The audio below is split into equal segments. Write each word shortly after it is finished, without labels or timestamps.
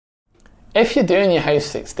If you're doing your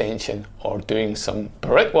house extension or doing some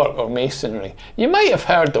brickwork or masonry, you might have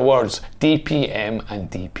heard the words DPM and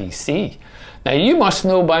DPC. Now you must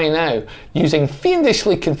know by now, using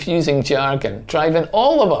fiendishly confusing jargon, driving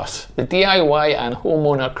all of us, the DIY and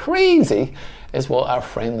homeowner, crazy is what our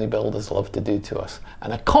friendly builders love to do to us,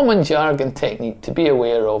 and a common jargon technique to be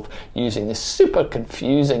aware of using the super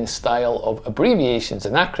confusing style of abbreviations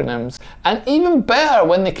and acronyms, and even better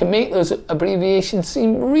when they can make those abbreviations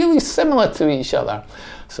seem really similar to each other.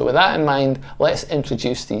 So with that in mind, let's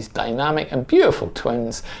introduce these dynamic and beautiful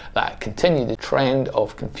twins that continue the trend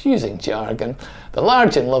of confusing jargon, the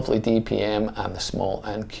large and lovely DPM and the small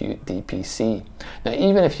and cute DPC. Now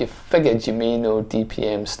even if you figured you may know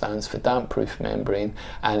DPM stands for damp proof membrane,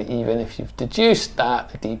 and even if you've deduced that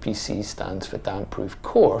the DPC stands for damp proof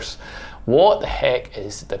course, what the heck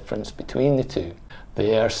is the difference between the two?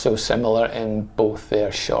 They are so similar in both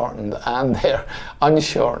their shortened and their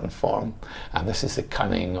unshortened form, and this is the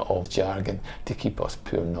cunning of jargon to keep us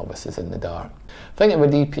poor novices in the dark. Think of a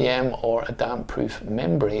DPM or a damp-proof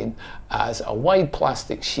membrane as a wide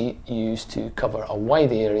plastic sheet used to cover a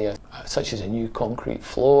wide area, such as a new concrete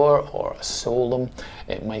floor or a solum.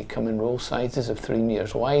 It might come in roll sizes of 3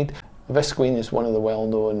 meters wide. Visqueen is one of the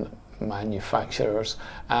well-known manufacturers,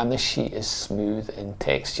 and this sheet is smooth in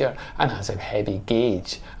texture and has a heavy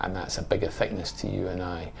gauge, and that's a bigger thickness to you and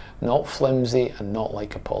I. Not flimsy and not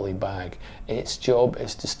like a poly bag. Its job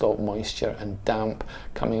is to stop moisture and damp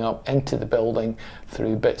coming up into the building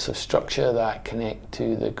through bits of structure that connect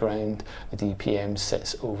to the ground. The DPM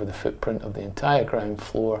sits over the footprint of the entire ground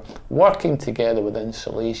floor, working together with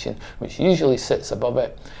insulation, which usually sits above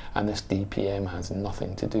it, and this DPM has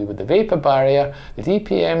nothing to do with the Vapour Barrier. The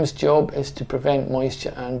DPM's job is to prevent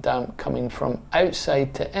moisture and damp coming from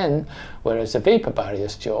outside to in, whereas the Vapour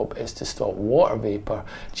Barrier's job is to stop water vapour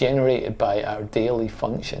generated by our daily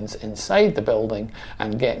functions inside the building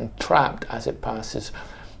and getting trapped as it passes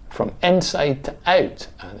from inside to out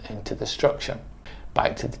and into the structure.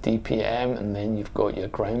 Back to the DPM, and then you've got your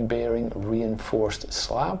ground bearing reinforced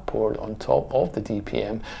slab poured on top of the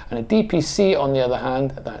DPM, and a DPC on the other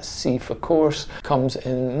hand, that's C for course, comes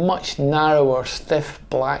in much narrower stiff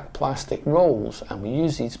black plastic rolls, and we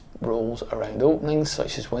use these rolls around openings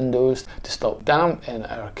such as windows to stop damp in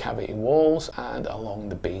our cavity walls and along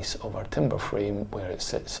the base of our timber frame where it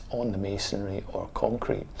sits on the masonry or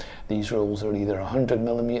concrete. These rolls are either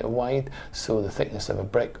 100mm wide, so the thickness of a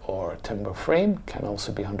brick or a timber frame, can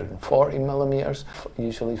also be 140mm,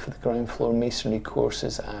 usually for the ground floor masonry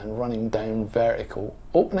courses and running down vertical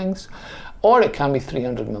openings, or it can be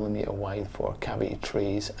 300mm wide for cavity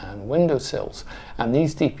trays and windowsills. And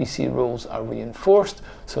these DPC rolls are reinforced,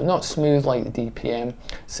 so not smooth like the DPM,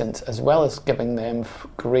 since as well as giving them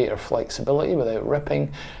greater flexibility without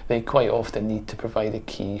ripping, they quite often need to provide a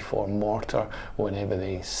key for mortar whenever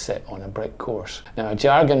they sit on a brick course. Now a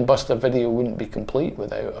jargon buster video wouldn't be complete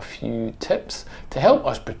without a few tips to help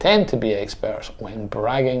us pretend to be experts when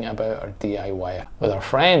bragging about our DIY with our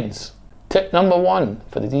friends. Tip number 1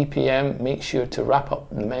 for the DPM, make sure to wrap up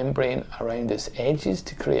the membrane around its edges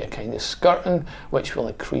to create a kind of skirting which will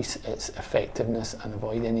increase its effectiveness and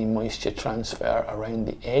avoid any moisture transfer around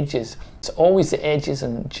the edges. It's always the edges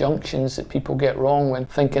and junctions that people get wrong when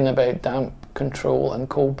thinking about damp control and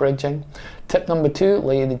cold bridging. Tip number 2,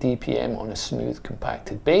 lay the DPM on a smooth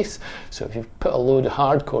compacted base. So if you've put a load of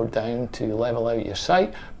hardcore down to level out your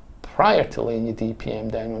site, prior to laying your DPM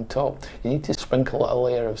down on top, you need to sprinkle a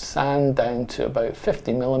layer of sand down to about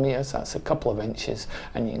 50mm, that's a couple of inches,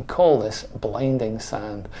 and you can call this blinding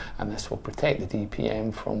sand, and this will protect the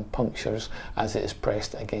DPM from punctures as it is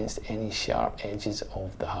pressed against any sharp edges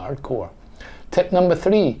of the hardcore. Tip number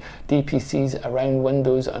 3, DPCs around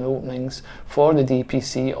windows and openings. For the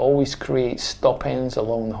DPC, always create stop ends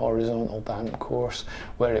along the horizontal damp course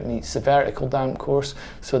where it meets the vertical damp course,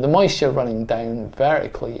 so the moisture running down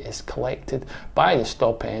vertically is collected by the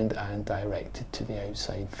stop end and directed to the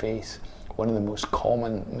outside face. One of the most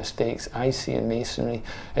common mistakes I see in masonry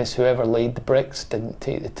is whoever laid the bricks didn't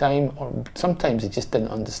take the time, or sometimes they just didn't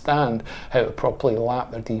understand how to properly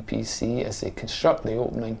lap their DPC as they construct the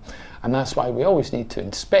opening, and that's why we always need to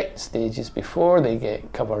inspect stages before they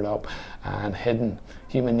get covered up and hidden.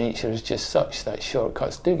 Human nature is just such that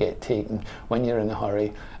shortcuts do get taken when you're in a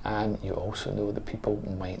hurry, and you also know that people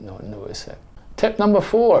might not notice it. Tip number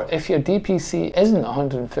 4, if your DPC isn't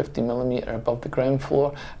 150mm above the ground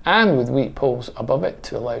floor and with weep holes above it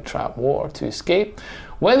to allow trapped water to escape,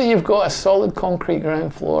 whether you've got a solid concrete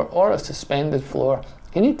ground floor or a suspended floor,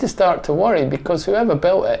 you need to start to worry, because whoever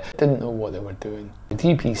built it didn't know what they were doing. The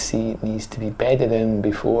DPC needs to be bedded in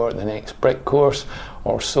before the next brick course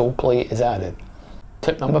or sole plate is added.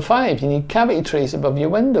 Tip number 5, you need cavity trays above your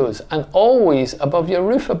windows and always above your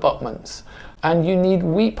roof abutments. And you need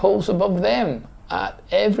weep holes above them at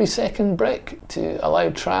every second brick to allow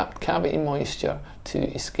trapped cavity moisture to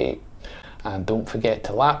escape. And don't forget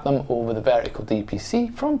to lap them over the vertical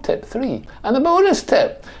DPC from tip 3. And the bonus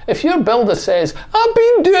tip, if your builder says, I've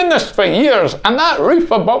been doing this for years and that roof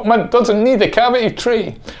abutment doesn't need a cavity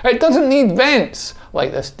tray, it doesn't need vents,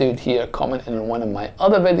 like this dude here commenting in one of my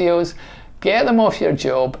other videos, get them off your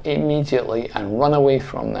job immediately and run away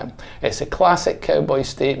from them. It's a classic cowboy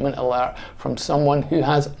statement alert from someone who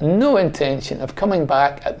has no intention of coming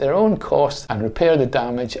back at their own cost and repair the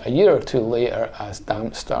damage a year or 2 later as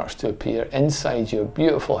damp starts to appear inside your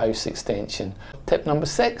beautiful house extension. Tip number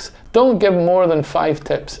 6, don't give more than 5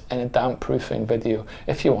 tips in a damp proofing video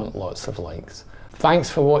if you want lots of likes. Thanks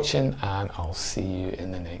for watching, and I'll see you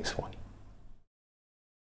in the next one.